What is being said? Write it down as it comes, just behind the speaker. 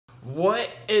What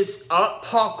is up,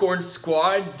 Popcorn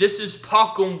Squad? This is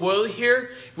Popcorn Will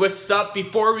here. What's up?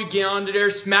 Before we get on to there,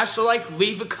 smash a like,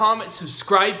 leave a comment,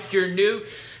 subscribe if you're new.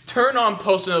 Turn on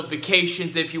post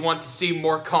notifications if you want to see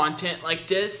more content like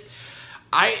this.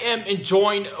 I am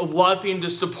enjoying loving the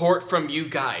support from you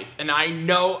guys. And I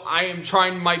know I am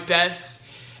trying my best.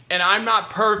 And I'm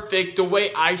not perfect the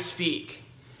way I speak.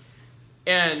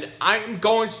 And I'm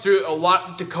going through a lot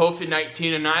with the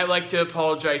COVID-19. And I like to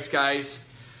apologize, guys.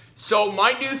 So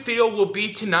my new video will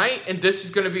be tonight, and this is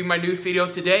going to be my new video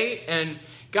today. And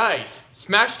guys,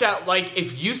 smash that like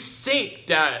if you think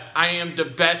that I am the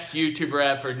best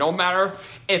YouTuber ever. No matter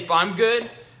if I'm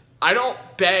good, I don't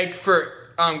beg for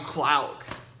clout.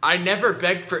 I never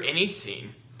beg for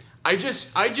anything. I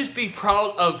just be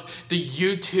proud of the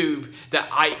YouTube that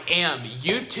I am.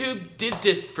 YouTube did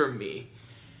this for me.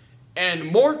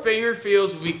 And more banger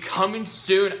fields will be coming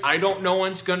soon. I don't know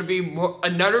when it's going to be.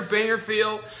 Another banger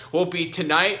field will be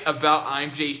tonight about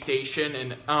IMJ Station.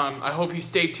 And I hope you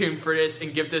stay tuned for this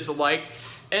and give this a like.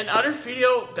 And other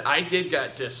video, I did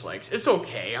get dislikes. It's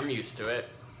okay. I'm used to it.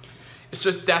 It's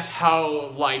just that's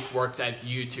how life works as a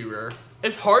YouTuber.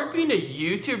 It's hard being a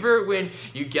YouTuber when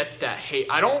you get that hate.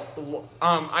 I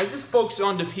just focus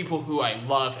on the people who I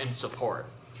love and support.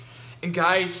 And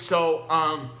guys,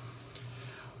 so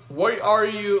what are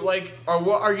you like, or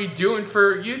what are you doing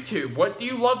for YouTube? What do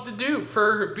you love to do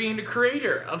for being the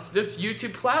creator of this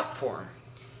YouTube platform?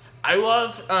 I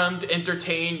love to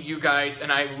entertain you guys, and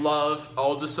I love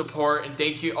all the support, and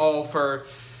thank you all for.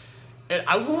 And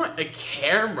I want a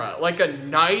camera, like a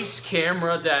nice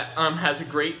camera that has a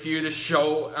great view to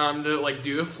show, to like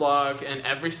do a vlog and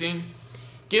everything.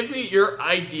 Give me your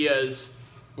ideas.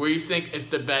 What you think is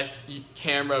the best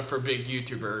camera for big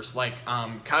YouTubers? Like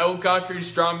Kyle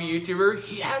Godfrey's Stromedy YouTuber,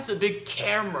 he has a big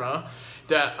camera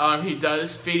that he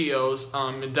does videos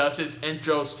and does his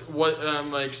intros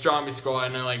like Stromedy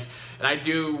Squad, and I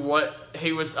do what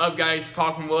hey, what's up guys,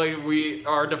 Popcorn Willie, we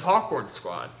are the Popcorn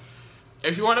Squad.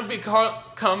 If you want to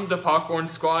become the Popcorn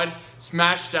Squad,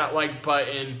 smash that like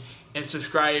button and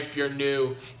subscribe if you're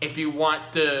new. If you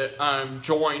want to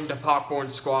join the Popcorn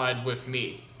Squad with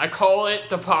me. I call it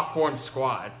the Popcorn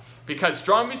Squad because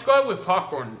Stromedy Squad with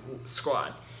Popcorn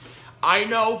Squad. I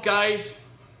know, guys,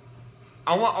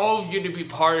 I want all of you to be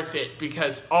part of it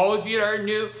because all of you that are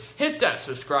new, hit that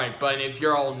subscribe button if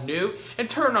you're all new and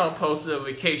turn on post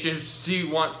notifications if you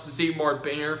want to see more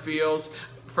banger fields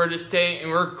for this day.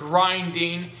 And we're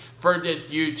grinding for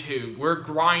this YouTube. We're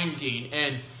grinding,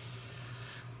 and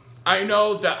I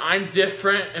know that I'm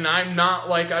different and I'm not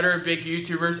like other big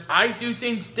YouTubers. I do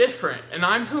things different and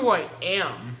I'm who I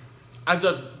am as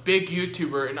a big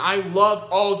YouTuber, and I love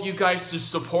all of you guys to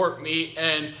support me,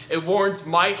 and it warms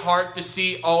my heart to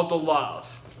see all the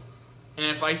love. And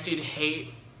if I see the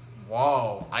hate,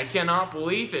 whoa, I cannot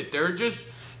believe it.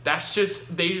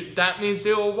 That means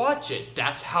they will watch it.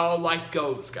 That's how life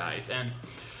goes, guys. And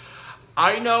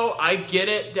I know, I get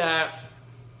it that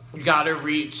you gotta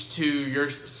reach to your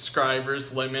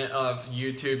subscribers limit of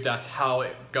YouTube. That's how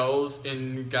it goes,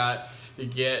 and you got to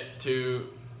get to.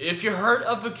 If you heard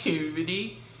of a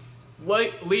community,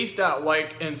 leave that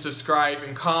like and subscribe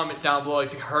and comment down below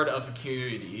if you heard of a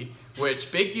community,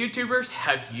 which big YouTubers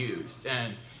have used.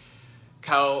 And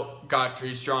Kyle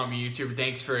Godfrey, Stromedy YouTuber,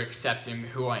 thanks for accepting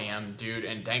who I am, dude,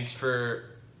 and thanks for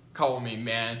calling me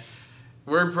man.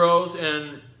 We're bros,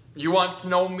 and you want to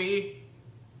know me?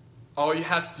 All you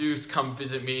have to do is come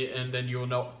visit me, and then you'll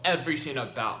know everything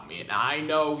about me. And I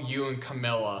know you and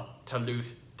Camilla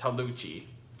Talucci.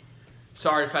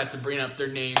 Sorry if I had to bring up their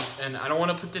names, and I don't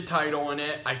want to put the title in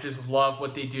it. I just love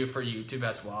what they do for YouTube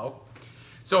as well.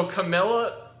 So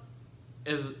Camilla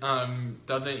is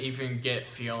doesn't even get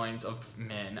feelings of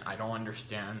men. I don't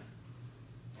understand.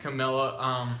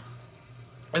 Camilla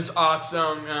is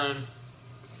awesome, and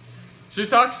she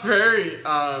talks very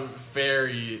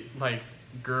like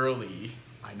girly.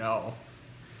 I know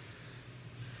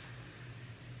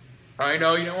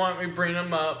you don't want me to bring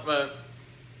them up, but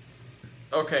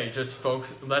okay, just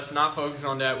focus. Let's not focus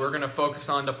on that. We're gonna focus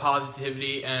on the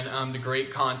positivity and the great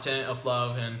content of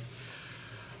love. And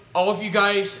all of you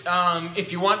guys,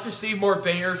 if you want to see more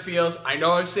banger fields, I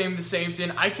know I'm saying the same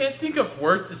thing. I can't think of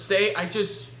words to say.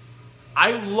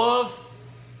 I love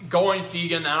going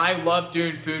vegan, and I love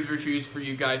doing food reviews for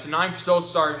you guys. And I'm so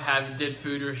sorry I haven't did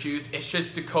food reviews. It's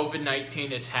just the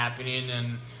COVID-19 is happening,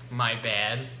 and my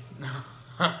bad.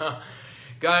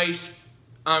 Guys,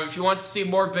 if you want to see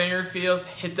more banger fields,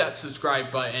 hit that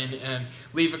subscribe button and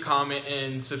leave a comment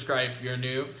and subscribe if you're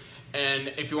new. And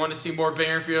if you want to see more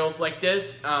banger fields like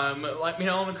this, let me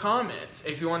know in the comments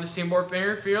if you want to see more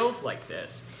banger fields like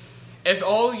this. if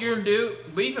all you're new,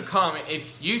 leave a comment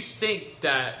if you think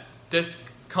that this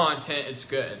content is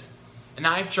good. And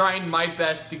I'm trying my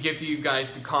best to give you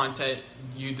guys the content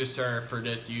you deserve for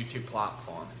this YouTube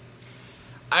platform.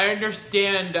 I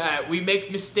understand that we make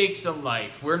mistakes in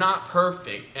life. We're not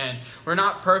perfect, and we're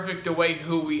not perfect the way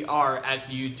who we are as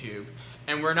YouTube.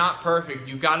 And we're not perfect.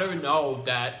 You gotta know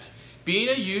that being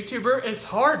a YouTuber is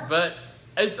hard, but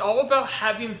it's all about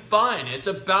having fun. It's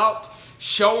about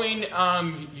showing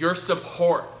your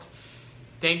support.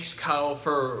 Thanks, Kyle,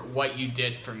 for what you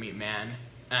did for me, man.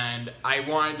 And I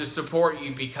wanted to support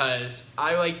you because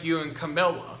I like you and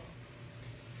Camilla.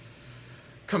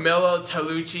 Camilla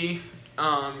Talucci,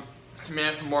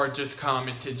 Samantha Moore just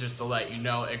commented just to let you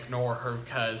know, ignore her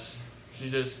because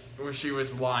she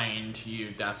was lying to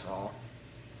you, that's all.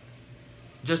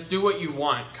 Just do what you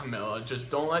want, Camilla.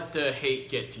 Just don't let the hate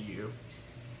get to you.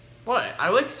 What? I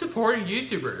like supporting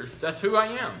YouTubers. That's who I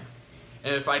am.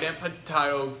 And if I didn't put the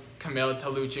title Camilla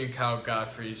Talucci and Kyle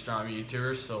Godfrey Stromedy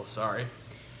YouTubers, so sorry.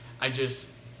 I just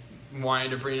wanted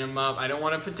to bring them up. I don't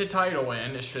want to put the title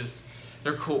in. It's just,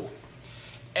 they're cool.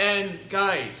 And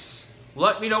guys,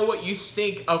 let me know what you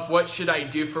think of what should I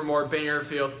do for more banger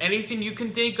reveals. Anything you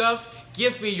can think of,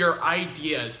 give me your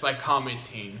ideas by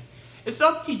commenting. It's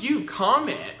up to you,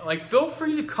 comment. Like, feel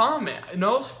free to comment.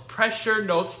 No pressure,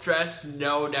 no stress,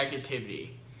 no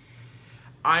negativity.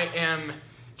 I am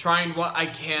trying what I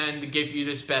can to give you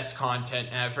this best content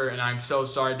ever, and I'm so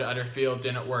sorry the other field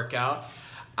didn't work out.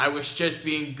 I was just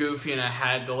being goofy and I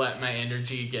had to let my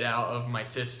energy get out of my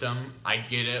system. I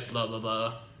get it, blah, blah,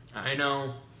 blah. I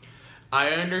know. I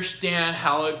understand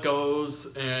how it goes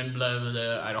and blah, blah,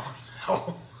 blah. I don't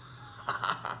know.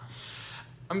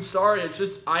 I'm sorry, it's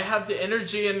just, I have the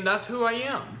energy and that's who I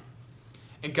am.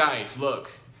 And guys,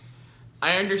 look,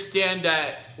 I understand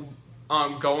that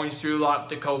going through a lot of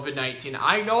the COVID-19,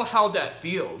 I know how that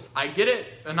feels. I get it,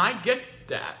 and I get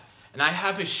that. And I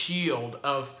have a shield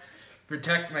of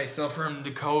protect myself from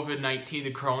the COVID-19,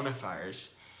 the coronavirus.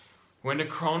 When the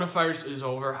coronavirus is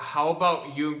over, how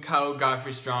about you and Kyle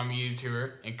Godfrey Stromedy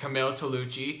YouTuber and Camilla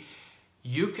Talucci?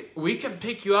 We can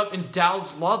pick you up in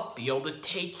Dallas Love Field to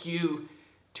take you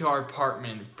to our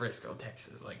apartment in Frisco,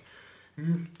 Texas. Like,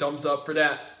 thumbs up for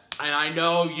that. And I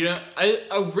know, you know,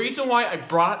 a reason why I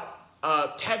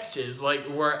brought Texas, like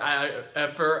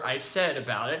wherever I said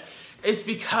about it, is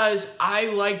because I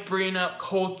like bringing up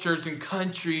cultures and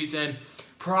countries and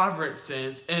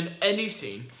provinces and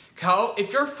anything. Kyle,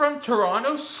 if you're from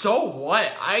Toronto, so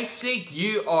what? I think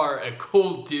you are a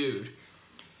cool dude.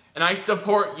 And I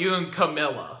support you and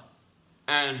Camilla.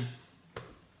 And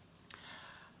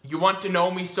you want to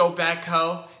know me so bad,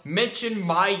 Kyle? Mention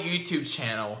my YouTube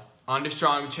channel on the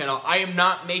Stromedy channel. I am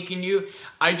not making you.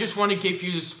 I just want to give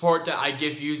you the support that I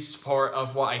give you the support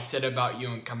of what I said about you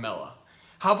and Camilla.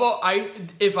 How about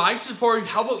if I support you,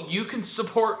 how about you can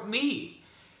support me?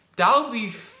 That would be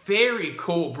very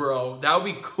cool, bro. That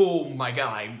would be cool, my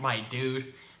guy, my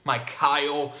dude, my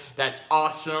Kyle. That's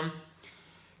awesome.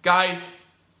 Guys,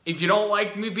 if you don't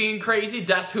like me being crazy,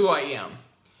 that's who I am.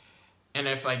 And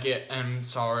if I'm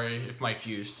sorry if my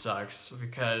fuse sucks,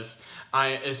 because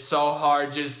it's so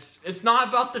hard. It's not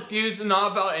about the fuse and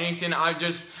not about anything. I'm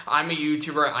a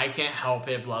YouTuber. I can't help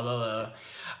it, blah, blah, blah.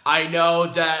 I know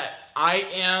that I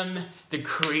am the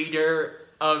creator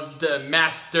of the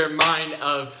mastermind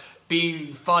of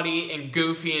being funny and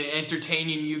goofy and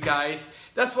entertaining you guys.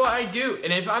 That's what I do.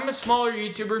 And if I'm a smaller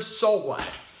YouTuber, so what?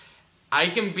 I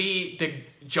can be the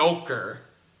Joker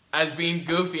as being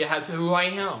goofy as who I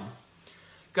am.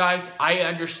 Guys, I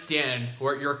understand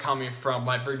where you're coming from,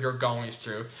 whatever you're going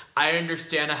through. I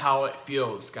understand how it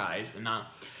feels, guys. And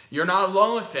you're not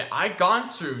alone with it. I've gone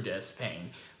through this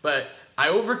pain. But I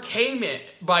overcame it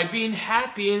by being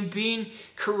happy and being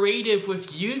creative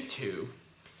with YouTube.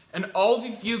 And all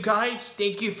of you guys,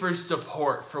 thank you for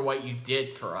support for what you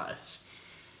did for us.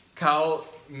 Kyle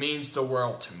means the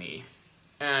world to me.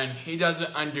 And he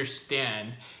doesn't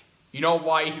understand. You know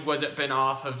why he wasn't been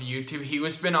off of YouTube? He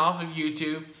was been off of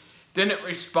YouTube, didn't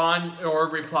respond or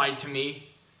reply to me.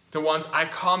 The ones I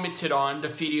commented on, the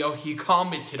video he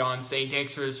commented on saying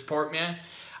thanks for the support, man.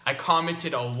 I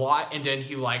commented a lot and then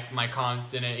he liked my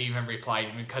comments, didn't even reply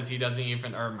to me because he doesn't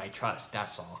even earn my trust,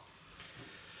 that's all.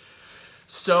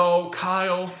 So,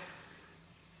 Kyle,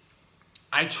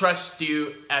 I trust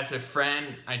you as a friend.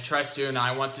 I trust you and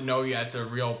I want to know you as a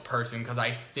real person because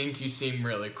I think you seem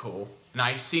really cool. And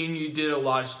I seen you did a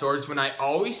lot of stories. When I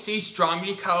always see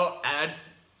Stromedy Kyle add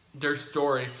their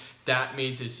story, that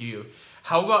means it's you.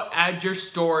 How about add your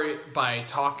story by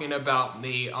talking about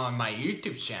me on my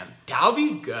YouTube channel? That'll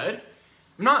be good.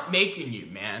 I'm not making you,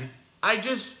 man.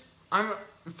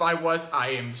 if I was, I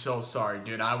am so sorry,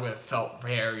 dude. I would have felt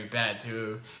very bad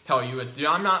to tell you, dude,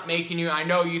 I'm not making you. I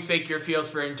know you fake your feels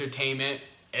for entertainment.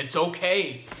 It's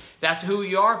okay. That's who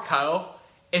you are, Kyle.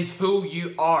 It's who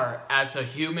you are as a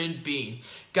human being.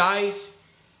 Guys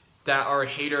that are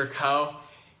hater Kyle,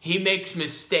 he makes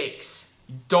mistakes.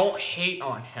 Don't hate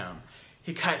on him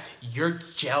because you're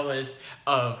jealous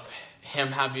of him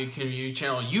having a community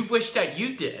channel. You wish that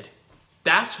you did.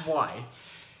 That's why.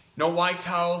 Know why,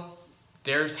 Kyle?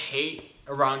 There's hate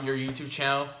around your YouTube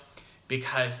channel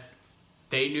because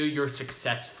they knew you're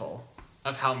successful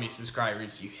of how many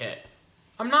subscribers you hit.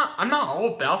 I'm not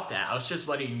all about that. I was just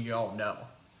letting you all know.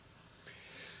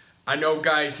 I know,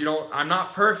 guys, I'm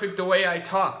not perfect the way I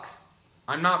talk.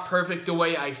 I'm not perfect the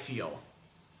way I feel.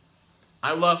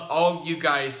 I love all of you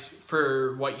guys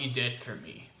for what you did for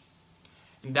me.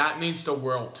 And that means the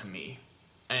world to me.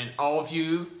 And all of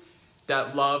you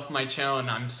that love my channel, and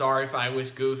I'm sorry if I was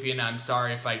goofy, and I'm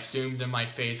sorry if I zoomed in my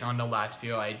face on the last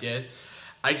video I did.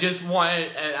 I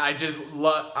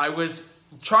was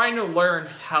trying to learn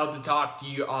how to talk to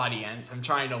you audience. I'm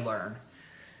trying to learn.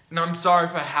 And I'm sorry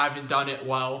if I haven't done it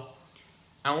well.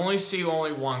 I only see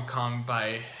one comment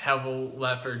by Hevel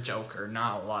Lever Joker,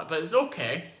 not a lot, but it's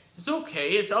okay. It's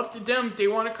okay. It's up to them if they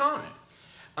want to comment.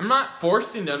 I'm not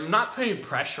forcing them. I'm not putting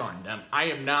pressure on them. I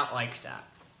am not like that.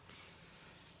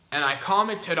 And I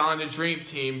commented on the Dream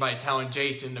Team by telling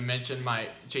Jason to mention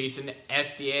Jason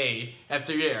FDA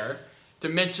to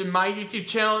mention my YouTube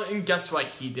channel, and guess what?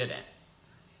 He didn't.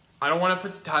 I don't want to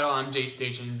put the title on J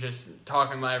Station. I'm just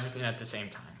talking about everything at the same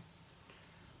time.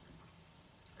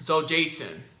 So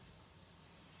Jason,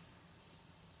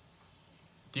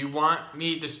 do you want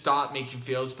me to stop making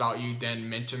feels about you, then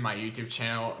mention my YouTube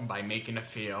channel by making a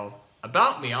feel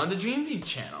about me on the Dream Team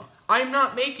channel? I'm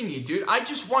not making you, dude. I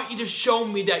just want you to show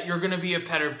me that you're going to be a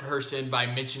better person by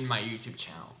mentioning my YouTube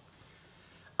channel.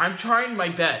 I'm trying my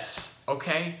best,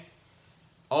 okay?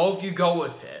 All of you go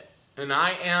with it. And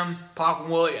I am Pop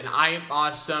Willie, and I am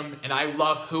awesome, and I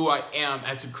love who I am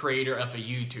as a creator of a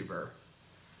YouTuber.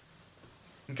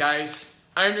 Guys,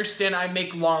 I understand I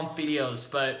make long videos,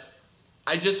 but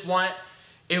I just want,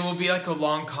 it will be like a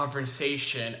long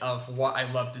conversation of what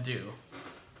I love to do.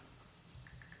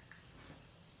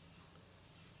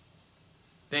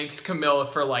 Thanks, Camilla,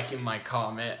 for liking my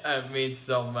comment. It means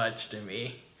so much to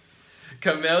me.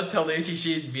 Camilla Talucci,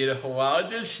 she's beautiful.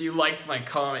 Wow, she liked my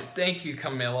comment. Thank you,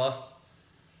 Camilla.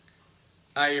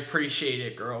 I appreciate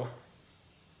it, girl.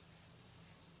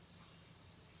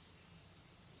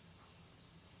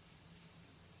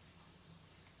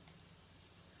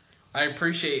 I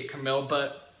appreciate it, Camille,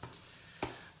 but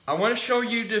I want to show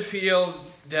you the video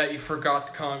that you forgot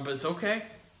to comment, but it's okay.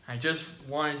 I just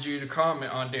wanted you to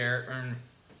comment on there,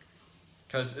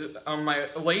 because on my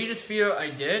latest video I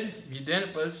did, you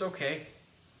didn't, but it's okay.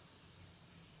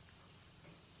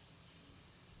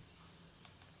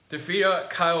 The video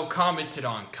Kyle commented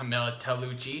on, Camilla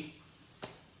Talucci,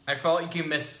 I felt like you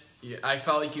missed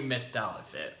out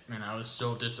of it, and I was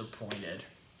so disappointed.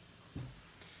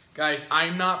 Guys,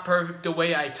 I'm not perfect the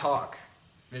way I talk.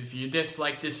 If you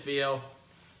dislike this video,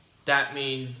 that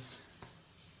means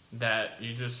that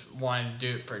you just wanted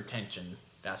to do it for attention.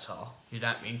 That's all.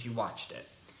 That means you watched it.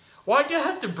 Why do you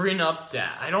have to bring up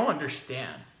that? I don't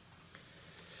understand.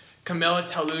 Camilla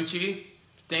Talucci,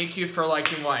 thank you for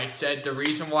liking what I said. The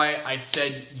reason why I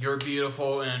said you're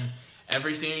beautiful and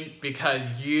everything, because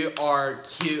you are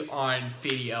cute on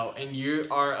video and you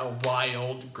are a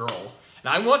wild girl.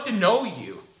 And I want to know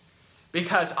you.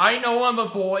 Because I know I'm a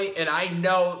boy, and I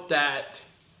know that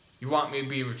you want me to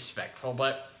be respectful,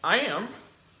 but I am.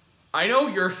 I know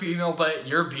you're female, but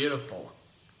you're beautiful.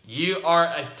 You are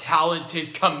a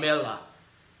talented Camilla.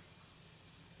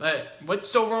 But what's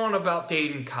so wrong about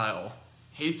dating Kyle?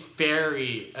 He's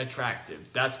very attractive.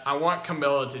 I want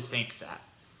Camilla to think that.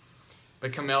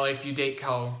 But Camilla, if you date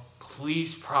Kyle,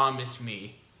 please promise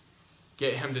me,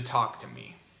 get him to talk to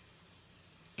me.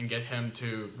 And get him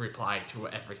to reply to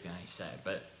everything I said,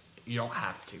 but you don't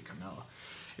have to, Camilla.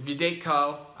 If you date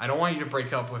Kyle, I don't want you to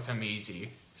break up with him easy,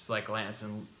 just like Lance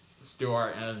and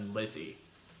Stuart and Lizzie.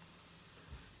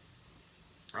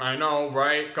 I know,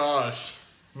 right? Gosh,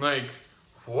 like,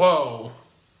 whoa.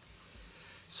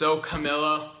 So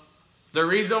Camilla, the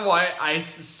reason why I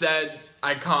said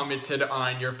I commented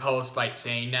on your post by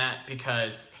saying that,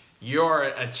 because you're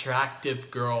an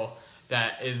attractive girl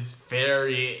that is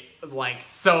very,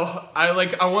 so, I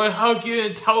want to hug you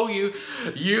and tell you,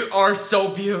 you are so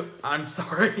beautiful. I'm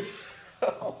sorry.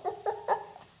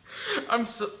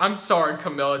 I'm sorry,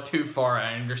 Camilla, too far,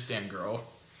 I understand, girl.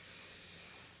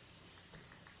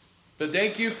 But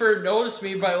thank you for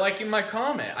noticing me by liking my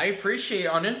comment. I appreciate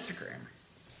it on Instagram.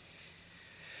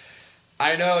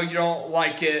 I know you don't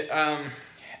like it.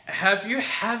 Have you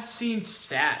seen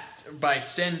Sat by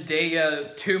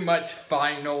Zendaya? Too much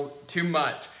final, too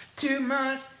much,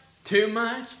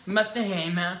 must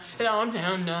have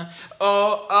no,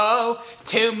 oh,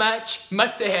 too much,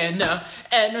 must have no,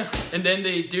 and then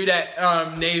they do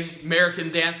that Native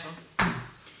American dance.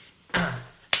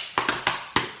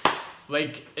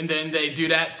 Like, and then they do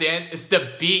that dance. It's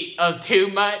the beat of Too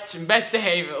Much. Best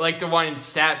Behavior, like the one in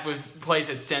Sat plays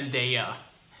at Zendaya.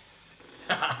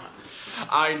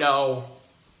 I know.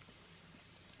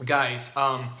 Guys,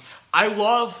 I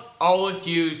love all of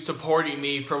you supporting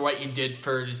me for what you did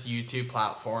for this YouTube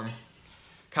platform.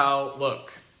 Kyle,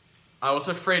 look, I was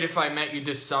afraid if I met you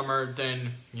this summer,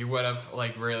 then you would have,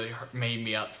 like, really made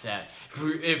me upset.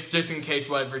 If just in case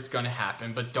whatever's gonna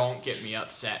happen, but don't get me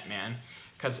upset, man.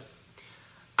 Because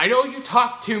I know you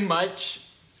talk too much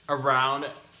around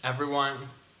everyone,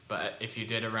 but if you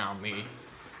did around me,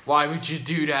 why would you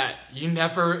do that? You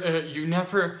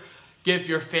never give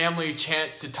your family a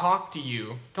chance to talk to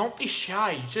you. Don't be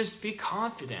shy, just be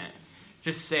confident.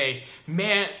 Just say,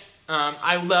 man,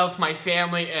 I love my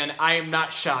family and I am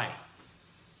not shy.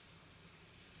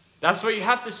 That's what you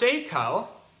have to say,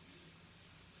 Kyle.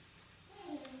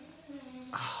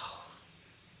 Oh.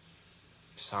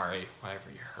 Sorry,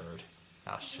 whatever you heard.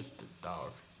 That was just the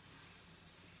dog.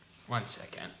 1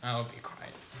 second, I'll be quiet.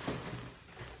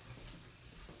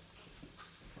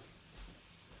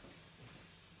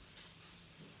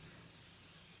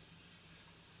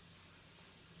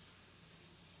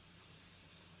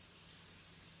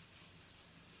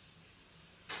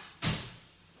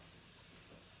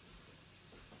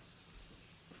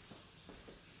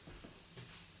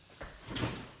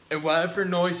 And whatever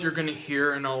noise you're gonna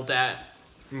hear and all that,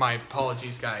 my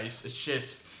apologies, guys. It's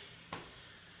just,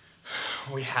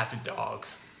 we have a dog.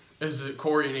 There's a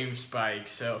Corey named Spike,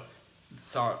 so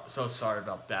sorry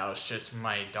about that. It's just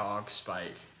my dog,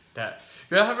 Spike. That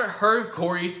you haven't heard of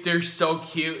Corey's? They're so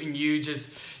cute, and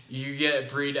you get a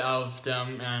breed out of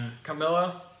them. And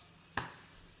Camilla,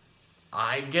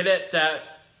 I get it that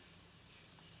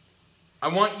I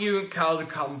want you and Kyle to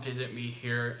come visit me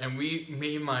here, and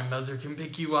me and my mother can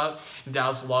pick you up in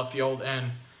Dallas Love Field,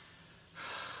 and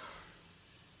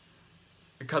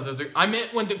because of I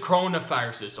meant when the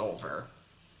coronavirus is over.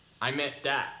 I meant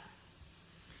that.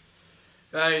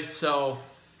 Guys, so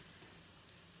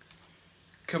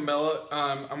Camilla,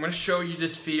 I'm gonna show you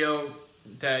this video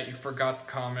that you forgot to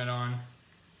comment on.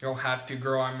 You'll have to,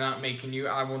 girl. I'm not making you.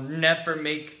 I will never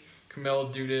make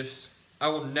Camilla do this. I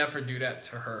will never do that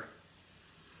to her.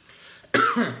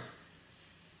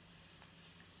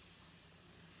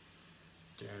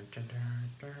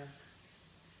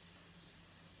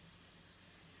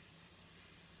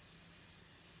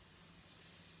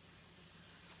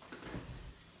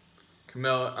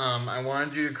 Camilla, I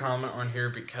wanted you to comment on here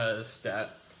because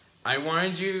I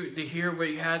wanted you to hear what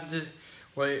you had to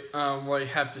what you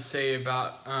have to say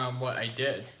about what I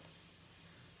did.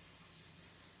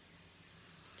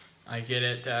 I get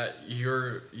it that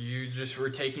you just were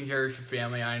taking care of your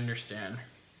family. I understand.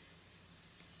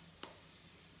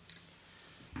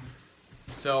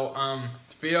 So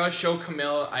the video I showed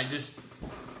Camilla, I'm just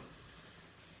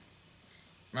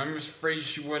afraid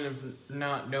she would have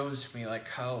not noticed me like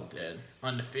Kyle did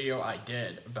on the video I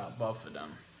did about both of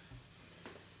them.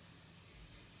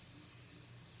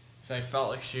 So I felt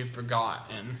like she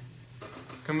forgot, and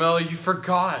Camilla, you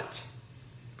forgot,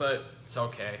 but it's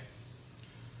okay.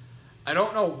 I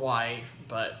don't know why,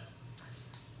 but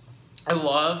I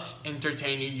love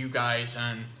entertaining you guys,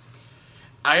 and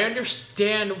I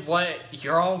understand what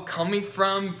you're all coming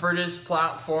from for this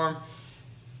platform.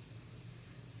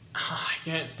 I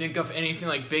can't think of anything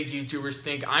like big YouTubers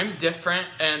think. I'm different,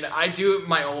 and I do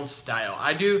my own style.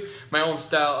 I do my own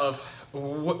style of,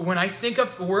 when I think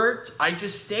of words, I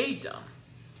just say them.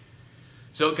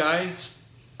 So guys,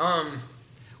 I'm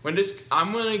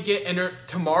gonna get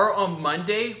tomorrow on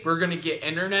Monday, we're gonna get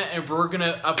internet, and we're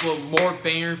gonna upload more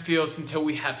banger fields until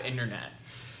we have internet.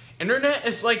 Internet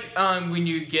is like when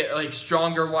you get like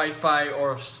stronger Wi-Fi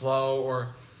or slow or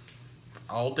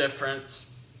all different.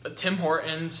 But Tim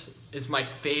Hortons is my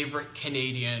favorite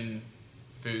Canadian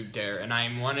food there, and I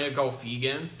want to go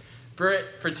vegan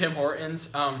for Tim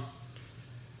Hortons.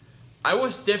 I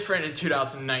was different in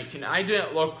 2019. I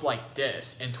didn't look like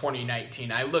this in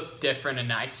 2019. I look different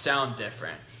and I sound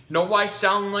different. You know why I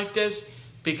sound like this?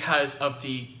 Because of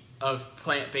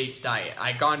plant-based diet.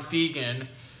 I gone vegan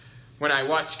when I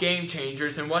watched Game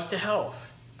Changers, and what the hell?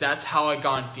 That's how I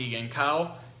gone vegan.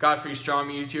 Kyle, Godfrey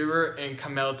Stromedy YouTuber, and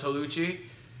Camille Tolucci.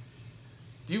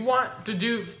 Do you want to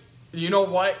do, you know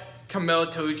what? Camilla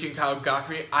Tolucci and Kyle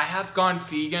Godfrey, I have gone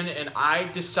vegan, and I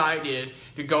decided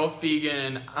to go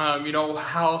vegan. You know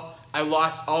how I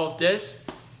lost all of this?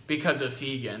 Because of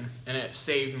vegan, and it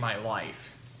saved my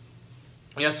life.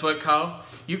 Guess what, Kyle?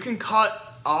 You can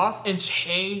cut off and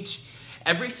change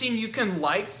everything you can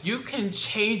like. You can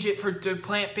change it for the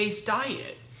plant-based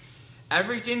diet.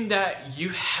 Everything that you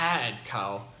had,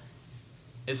 Kyle,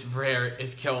 is rare,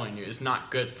 is killing you, is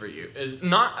not good for you.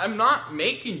 I'm not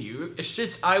making you, it's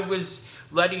just I was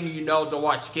letting you know to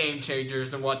watch Game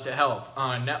Changers and What the Health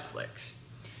on Netflix.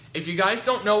 If you guys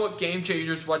don't know what Game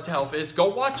Changers What the Health is, go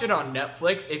watch it on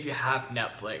Netflix if you have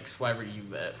Netflix, wherever you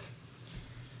live.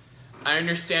 I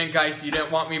understand, guys, you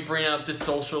didn't want me bringing up the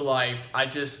social life. I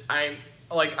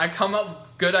come up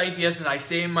with good ideas and I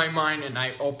say in my mind and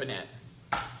I open it.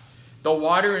 The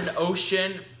water in the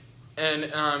ocean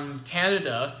in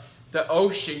Canada, the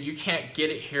ocean, you can't get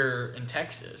it here in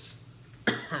Texas.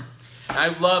 I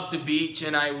love the beach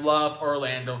and I love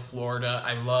Orlando, Florida.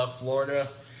 I love Florida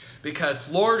because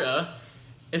Florida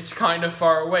is kind of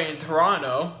far away. In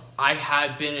Toronto, I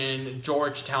had been in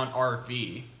Georgetown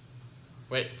RV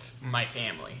with my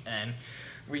family, and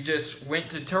we just went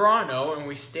to Toronto and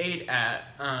we stayed at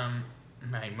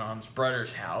my mom's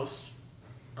brother's house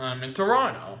in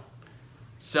Toronto.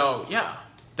 So yeah,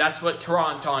 that's what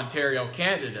Toronto, Ontario,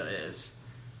 Canada is.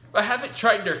 But I haven't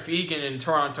tried their vegan in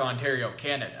Toronto, Ontario,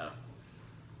 Canada.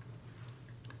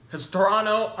 Because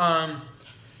Toronto,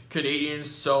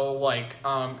 Canadians so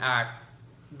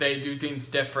they do things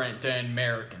different than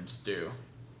Americans do.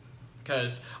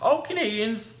 Because all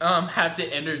Canadians have the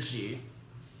energy.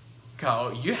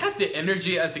 Kyle, you have the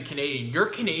energy as a Canadian. You're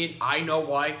Canadian, I know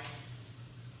why.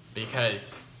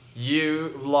 Because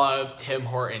you love Tim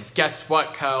Hortons. Guess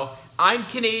what, Kyle? I'm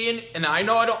Canadian, and I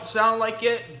know I don't sound like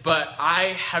it, but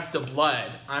I have the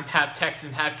blood. I'm half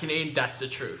Texan, half Canadian. That's the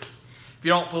truth. If you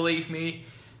don't believe me,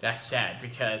 that's sad,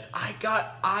 because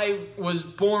I was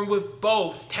born with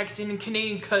both Texan and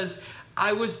Canadian because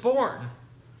I was born.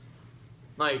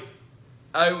 Like,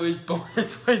 I was born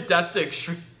this way. That's the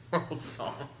Extreme World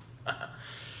song.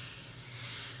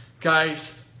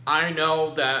 Guys, I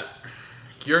know that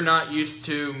you're not used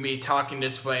to me talking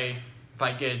this way. If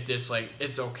I get a dislike,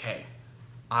 it's okay.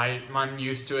 I'm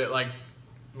used to it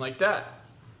like that.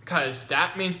 Because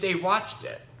that means they watched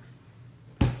it.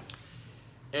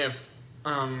 If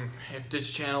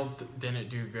this channel didn't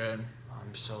do good,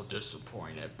 I'm so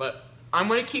disappointed. But I'm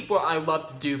going to keep what I love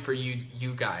to do for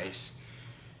you guys.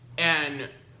 And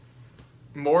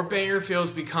more banger fields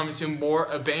be coming soon.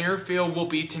 A banger field will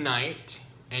be tonight.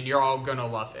 And you're all going to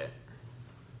love it.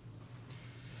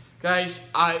 Guys,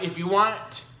 if you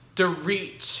want to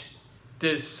reach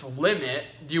this limit,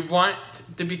 you want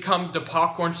to become the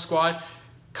Popcorn Squad,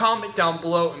 comment down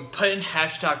below and put in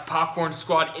hashtag Popcorn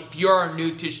Squad. If you are new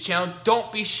to this channel,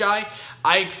 don't be shy.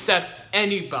 I accept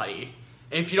anybody.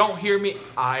 And if you don't hear me,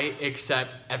 I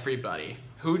accept everybody,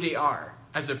 who they are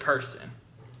as a person.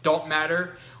 Don't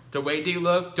matter the way they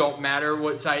look, don't matter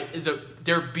what side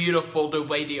they're beautiful the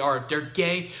way they are. If they're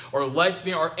gay or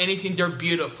lesbian or anything, they're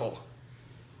beautiful.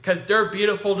 Because they're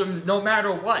beautiful no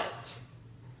matter what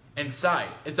inside.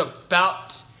 It's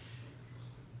about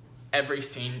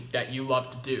everything that you love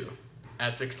to do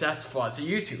as successful as a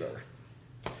YouTuber.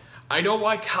 I know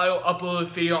why Kyle uploaded a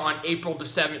video on April the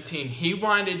 17th. He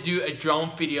wanted to do a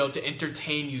drone video to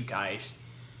entertain you guys.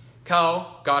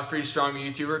 Kyle, Godfrey, strong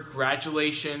YouTuber,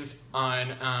 congratulations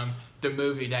on the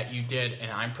movie that you did,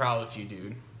 and I'm proud of you,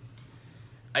 dude.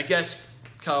 I guess,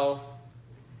 Kyle,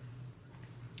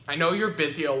 I know you're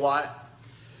busy a lot.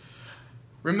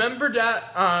 Remember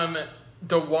that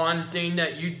the one thing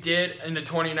that you did in the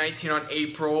 2019 on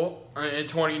April in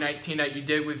 2019 that you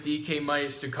did with DK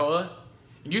Midas Dakota?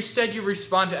 And you said you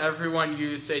respond to everyone.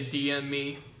 You said DM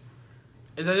me.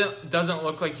 It doesn't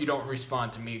look like you don't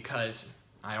respond to me because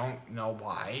I don't know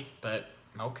why, but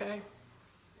okay.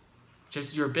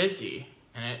 Just you're busy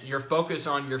and you're focused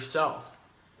on yourself.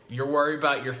 You're worried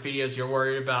about your videos. You're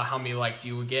worried about how many likes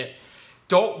you will get.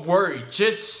 Don't worry.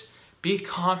 Just be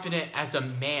confident as a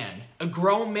man. A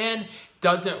grown man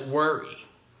doesn't worry.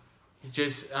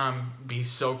 Just be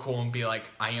so cool and be like,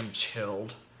 I am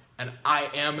chilled and I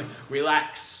am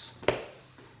relaxed.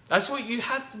 That's what you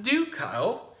have to do,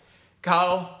 Kyle.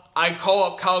 Kyle, I call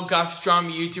up Kyle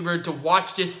Goffstrong, YouTuber, to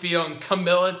watch this video, and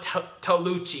Camilla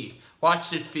Tolucci, watch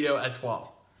this video as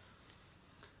well.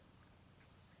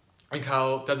 And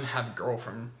Kyle doesn't have a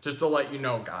girlfriend, just to let you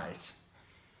know, guys.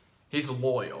 He's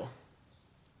loyal.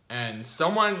 And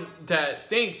someone that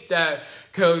thinks that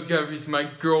Kyle Goff is my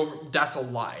girl, that's a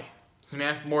lie.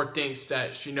 Samantha Moore thinks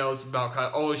that she knows about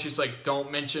Kyle. Oh, she's like,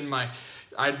 don't mention my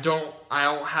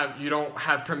You don't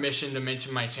have permission to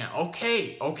mention my channel.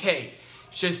 Okay.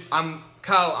 It's just,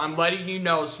 Kyle, I'm letting you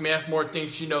know Samantha Moore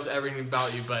thinks she knows everything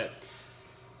about you, but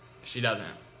she doesn't.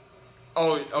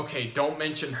 Oh, okay, don't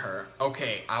mention her.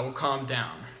 Okay, I will calm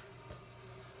down.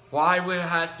 Why would I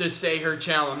have to say her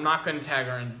channel? I'm not going to tag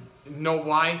her. And you know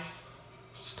why?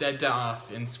 She said that off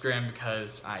Instagram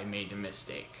because I made a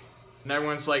mistake. And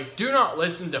everyone's like, do not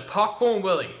listen to Popcorn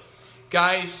Willie.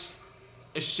 Guys,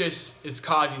 it's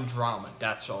causing drama,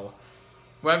 that's all.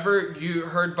 Whoever you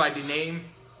heard by the name,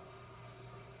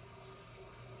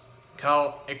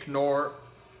 Kyle, ignore.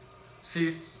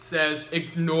 She says,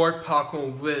 ignore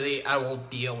Popcorn Willie, I will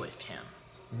deal with him.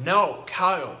 No,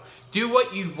 Kyle, do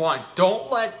what you want.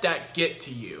 Don't let that get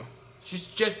to you. She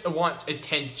just wants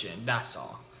attention, that's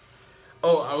all.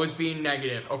 Oh, I was being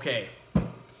negative, okay.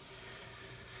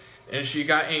 And she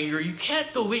got angry. You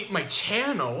can't delete my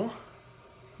channel.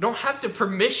 You don't have the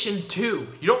permission to.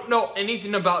 You don't know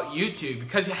anything about YouTube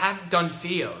because you haven't done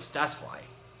videos, that's why.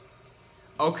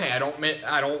 Okay, I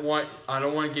don't want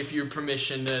to give you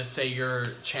permission to say your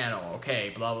channel.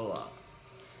 Okay, blah blah blah.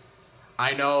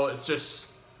 I know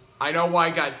I know why I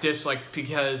got dislikes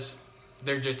because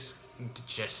they're just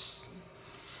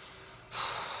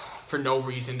for no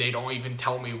reason. They don't even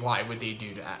tell me why would they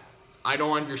do that. I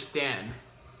don't understand.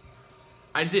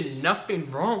 I did nothing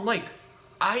wrong. Like,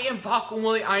 I am Popcorn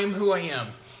Willie. I am who I am.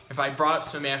 If I brought up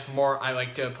Samantha Moore, I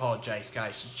like to apologize,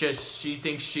 guys. She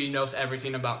thinks she knows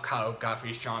everything about Kyle,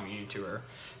 Godfrey's Stromedy YouTuber.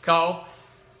 Kyle,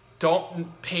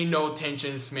 don't pay no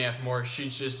attention to Samantha Moore. She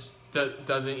just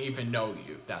doesn't even know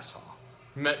you. That's all.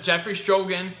 Jeffrey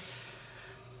Strogan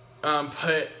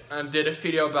did a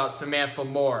video about Samantha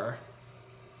Moore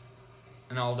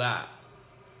and all that,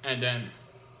 and then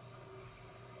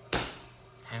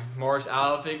Moore's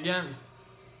out of it again.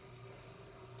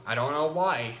 I don't know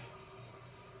why.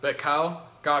 But Kyle,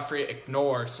 Godfrey,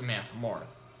 ignore Samantha Moore.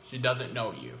 She doesn't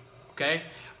know you, okay?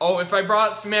 Oh, if I brought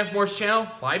up Samantha Moore's channel,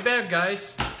 my bad,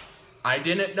 guys. I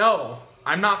didn't know.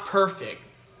 I'm not perfect,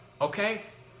 okay?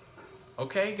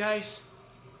 Okay, guys?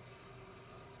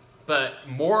 But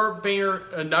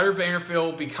another banger video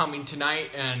will be coming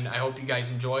tonight, and I hope you guys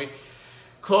enjoy.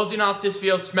 Closing off this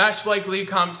video, smash like, leave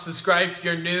comments, subscribe if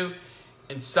you're new,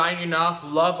 and signing off.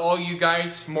 Love all you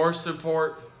guys. More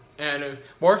support. And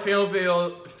more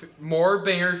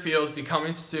banger fields be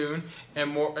coming soon,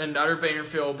 and another banger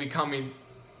field will be coming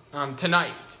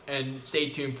tonight. And stay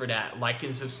tuned for that. Like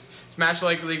and smash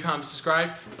like, leave, comment,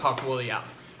 subscribe. Popcorn Willie out.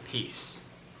 Peace.